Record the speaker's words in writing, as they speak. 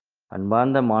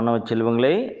அன்பார்ந்த மாணவ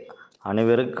செல்வங்களே,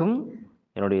 அனைவருக்கும்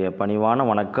என்னுடைய பணிவான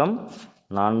வணக்கம்.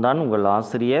 நான் தான் உங்கள்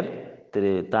ஆசிரியர்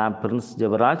திரு பிரின்ஸ்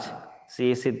ஜெபராஜ்,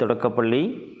 CSI தொடக்கப்பள்ளி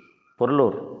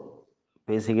பொருளூர்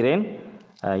பேசுகிறேன்.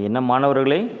 என்ன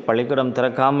மாணவர்களே, பள்ளிக்கூடம்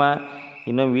திறக்காமல்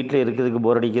இன்னும் வீட்டில் இருக்கிறதுக்கு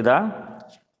போர் அடிக்குதா?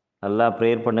 நல்லா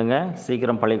ப்ரேயர் பண்ணுங்கள்,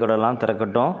 சீக்கிரம் பள்ளிக்கூடம்லாம்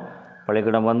திறக்கட்டும்.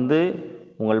 பள்ளிக்கூடம் வந்து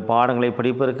உங்கள் பாடங்களை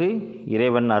படிப்பதற்கு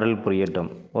இறைவன் அருள்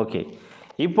புரியட்டும். ஓகே,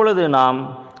 இப்பொழுது நாம்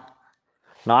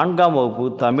 4ஆம் வகுப்பு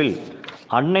தமிழ்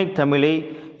அன்னை தமிழே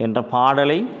என்ற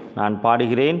பாடலை நான்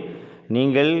பாடுகிறேன்.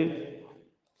 நீங்கள்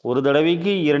ஒரு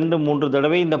தடவைக்கு 2-3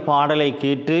 தடவை இந்த பாடலை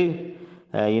கேட்டு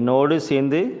என்னோடு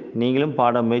சேர்ந்து நீங்களும்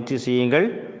பாட முயற்சி செய்யுங்கள்.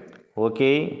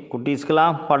 ஓகே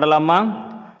குட்டீஸ்கெல்லாம் பாடலாமா?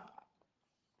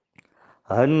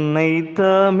 அன்னை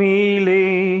தமிழே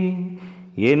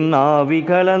என் ஆவி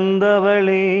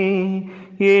கலந்தவளே,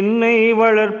 என்னை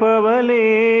வளர்ப்பவளே,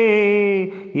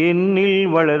 என்னில்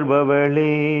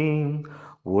வளர்பவளே,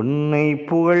 உன்னை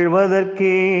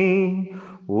புகழ்வதற்கே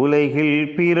உலகில்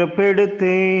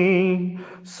பிறப்பெடுத்தேன்,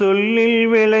 சொல்லில்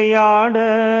விளையாட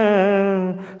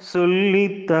சொல்லி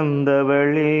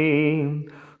தந்தவளே,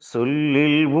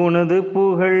 சொல்லில் உனது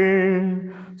புகழ்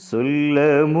சொல்ல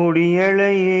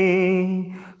முடியலையே,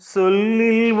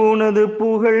 சொல்லில் உனது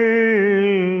புகழ்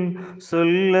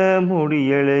சொல்ல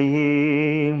முடியலையே,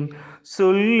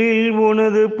 சொல்லில்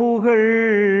உனது புகழ்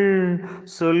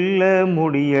சொல்ல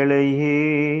முடியலையே.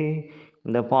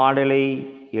 இந்த பாடலை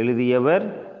எழுதியவர்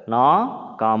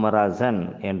காமராஜன்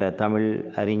என்ற தமிழ்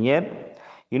அறிஞர்.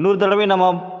 இன்னொரு தடவை நம்ம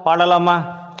பாடலாமா?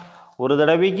 ஒரு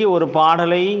தடவைக்கு ஒரு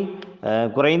பாடலை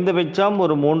குறைந்தபட்சம்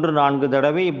ஒரு 3-4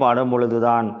 தடவை பாடும்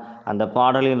பொழுதுதான் அந்த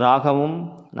பாடலின் ராகமும்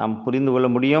நாம் புரிந்து கொள்ள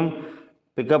முடியும்,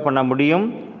 பிக்கப் பண்ண முடியும்,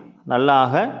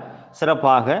 நல்லாக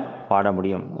சிறப்பாக பாட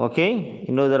முடியும். ஓகே,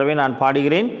 இன்னொரு தடவை நான்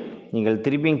பாடுகிறேன், நீங்கள்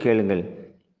திருப்பியும் கேளுங்கள்.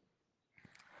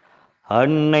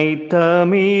 அன்னை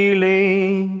தமிழே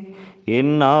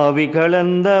என் ஆவி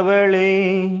கலந்தவளே,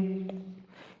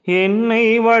 என்னை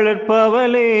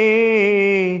வளர்ப்பவளே,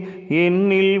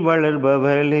 என்னில்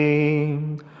வளர்பவளே,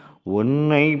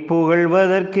 உன்னை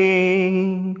புகழ்வதற்கே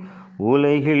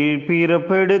உலகில்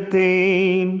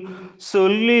பிறப்பெடுத்தேன்,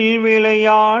 சொல்லில்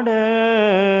விளையாட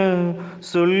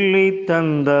சொல்லி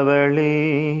தந்தவளே,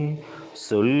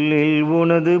 சொல்லில்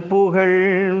உனது புகழ்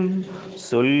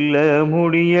சொல்ல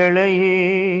முடியலையே,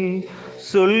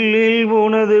 சொல்லில்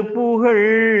உனது புகழ்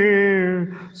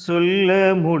சொல்ல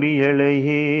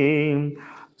முடியலையே,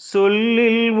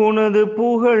 சொல்லில் உனது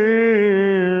புகழ்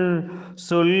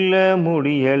சொல்ல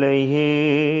முடியலையே.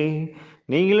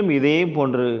 நீங்களும் இதே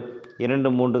போன்று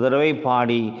 2-3 தடவை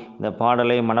பாடி இந்த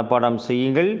பாடலை மனப்பாடம்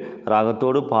செய்யுங்கள்,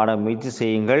 ராகத்தோடு பாட முயற்சி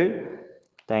செய்யுங்கள்.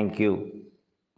 தேங்க்யூ.